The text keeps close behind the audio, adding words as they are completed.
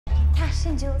cash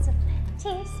and jewels of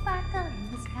plenty sparkle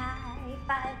in the sky.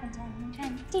 5 and 10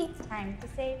 and 20, it's time to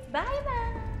say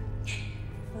bye-bye.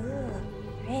 Ooh,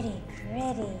 pretty,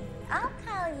 pretty. I'll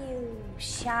call you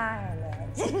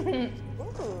Charlotte.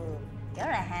 Ooh, you're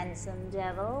a handsome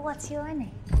devil. What's your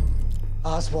name?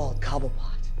 Oswald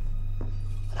Cobblepot.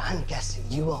 But I'm guessing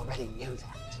you already knew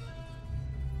that.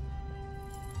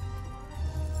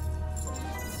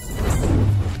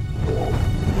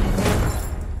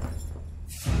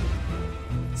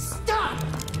 Stop!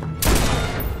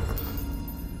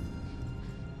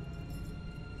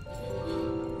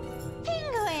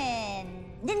 Penguin!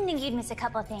 Didn't think you'd miss a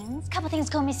couple things. Couple things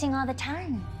go missing all the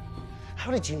time.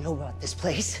 How did you know about this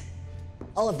place?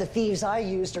 All of the thieves I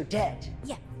used are dead.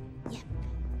 Yep.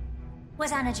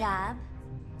 Was on a job.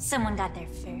 Someone got there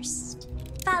first.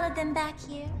 Followed them back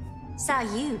here. Saw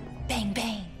you. Bang,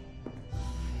 bang.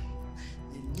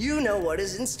 You know what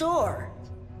is in store.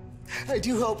 I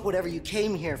do hope whatever you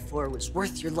came here for was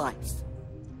worth your life.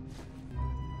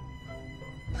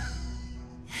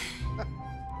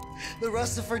 The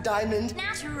Russifer diamond.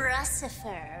 Not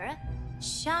Russifer.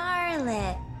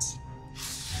 Charlotte.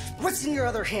 What's in your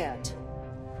other hand?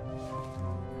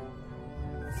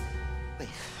 Wait.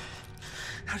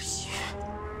 How did you...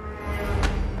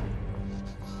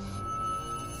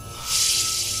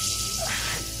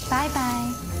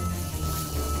 Bye-bye.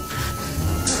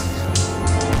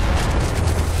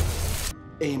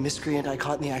 A miscreant I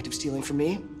caught in the act of stealing from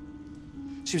me.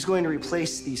 She was going to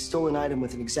replace the stolen item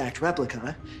with an exact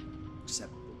replica,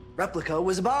 except the replica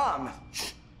was a bomb.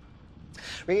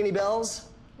 Ring any bells?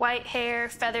 White hair,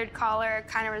 feathered collar,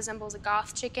 kind of resembles a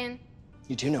goth chicken.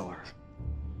 You do know her.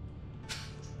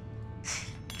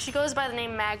 She goes by the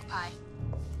name Magpie.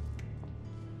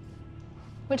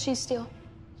 What'd she steal?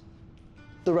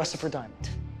 The Russifer diamond.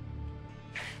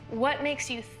 What makes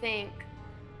you think?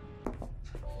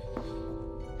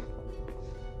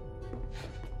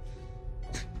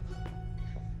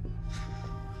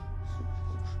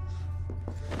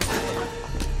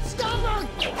 Stop her!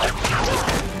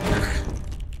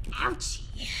 Ouchie.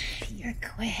 You're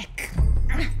quick.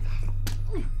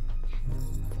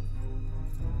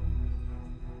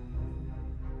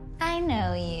 I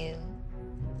know you.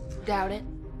 Doubt it.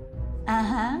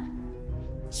 Uh-huh.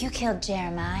 You killed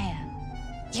Jeremiah.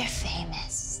 You're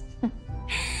famous.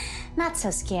 Not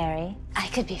so scary. I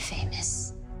could be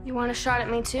famous. You want a shot at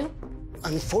me too?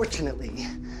 Unfortunately,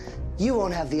 you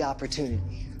won't have the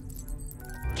opportunity.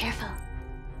 Careful.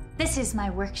 This is my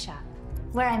workshop,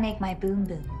 where I make my boom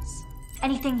booms.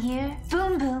 Anything here?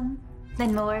 Boom boom.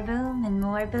 Then more boom, and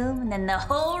more boom, and then the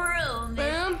whole room.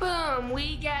 Boom, boom,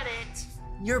 we get it.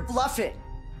 You're bluffing.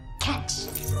 Catch.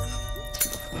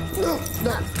 No.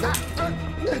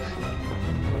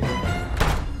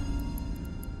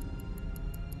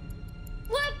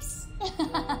 Whoops!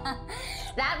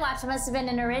 That watch must have been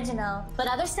an original. Put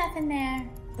other stuff in there.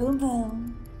 Boom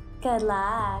boom. Good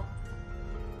luck.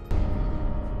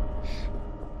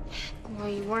 Well,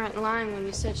 you weren't lying when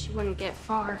you said she wouldn't get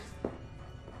far.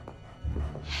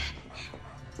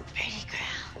 Pretty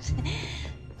ground.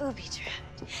 Booby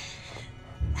trapped.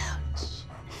 Ouch.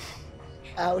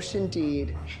 Ouch,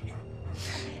 indeed.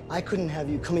 I couldn't have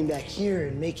you coming back here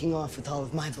and making off with all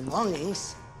of my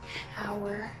belongings.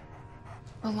 Our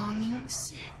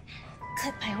belongings?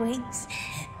 Clip my wings.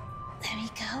 Let me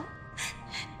go.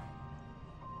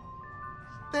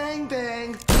 Bang,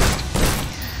 bang.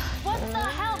 What the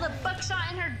hell? The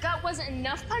buckshot in her gut wasn't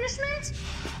enough punishment?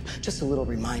 Just a little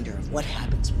reminder of what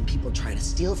happens when people try to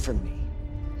steal from me.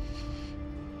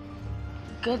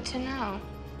 Good to know.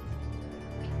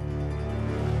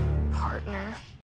 Partner.